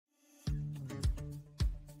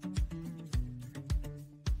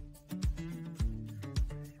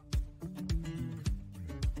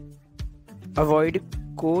Avoid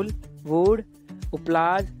coal, wood,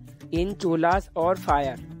 uplas in cholas or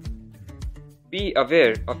fire. Be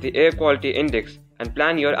aware of the air quality index and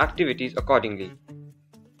plan your activities accordingly.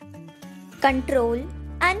 Control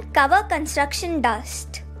and cover construction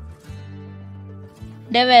dust.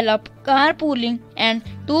 Develop carpooling and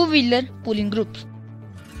two-wheeler pooling groups.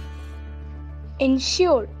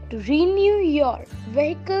 Ensure to renew your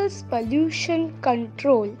vehicle's pollution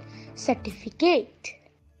control certificate.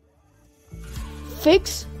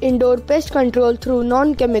 Fix indoor pest control through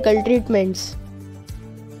non-chemical treatments.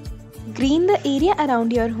 Green the area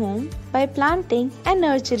around your home by planting and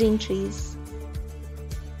nurturing trees.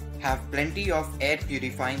 Have plenty of air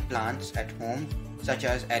purifying plants at home such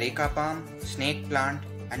as areca palm, snake plant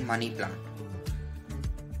and money plant.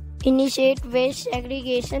 Initiate waste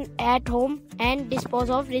segregation at home and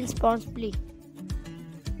dispose of responsibly.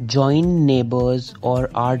 Join neighbors or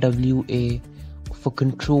RWA for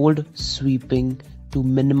controlled sweeping to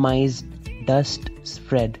minimize dust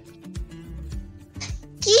spread.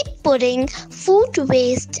 Keep putting food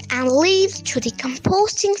waste and leaves to the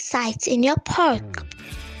composting sites in your park.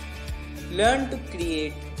 Learn to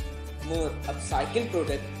create more upcycled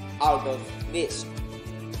products out of waste.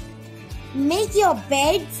 Make your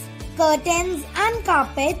beds, curtains and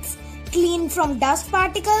carpets clean from dust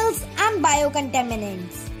particles and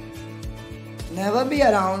biocontaminants. Never be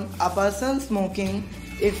around a person smoking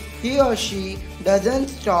if he or she doesn't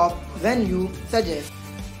stop when you suggest.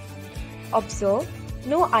 Observe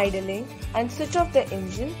no idling and switch off the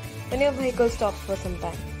engine when your vehicle stops for some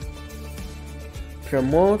time.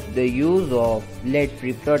 Promote the use of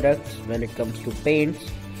lead-free products when it comes to paints,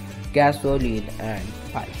 gasoline and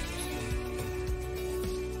pipes.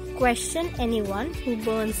 Question anyone who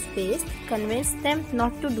burns waste, convince them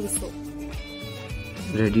not to do so.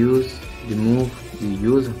 Remove the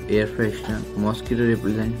use of air freshener, mosquito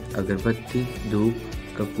repellent, agarbatti, dhoop,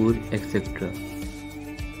 kapoor, etc.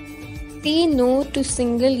 Say no to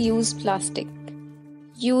single-use plastic.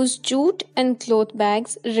 Use jute and cloth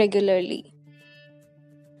bags regularly.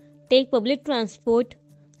 Take public transport,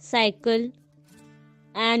 cycle,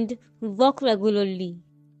 and walk regularly.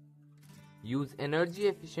 Use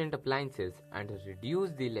energy-efficient appliances and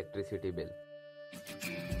reduce the electricity bill.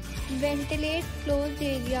 Ventilate closed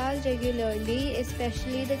areas regularly,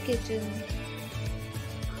 especially the kitchen.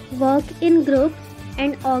 Work in groups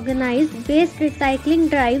and organize waste recycling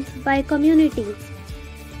drives by communities.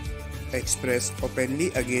 Express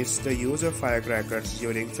openly against the use of firecrackers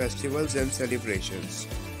during festivals and celebrations.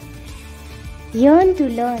 Yearn to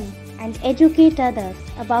learn and educate others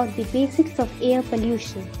about the basics of air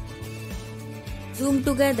pollution. Zoom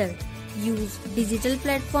together. Use digital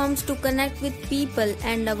platforms to connect with people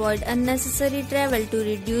and avoid unnecessary travel to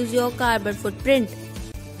reduce your carbon footprint.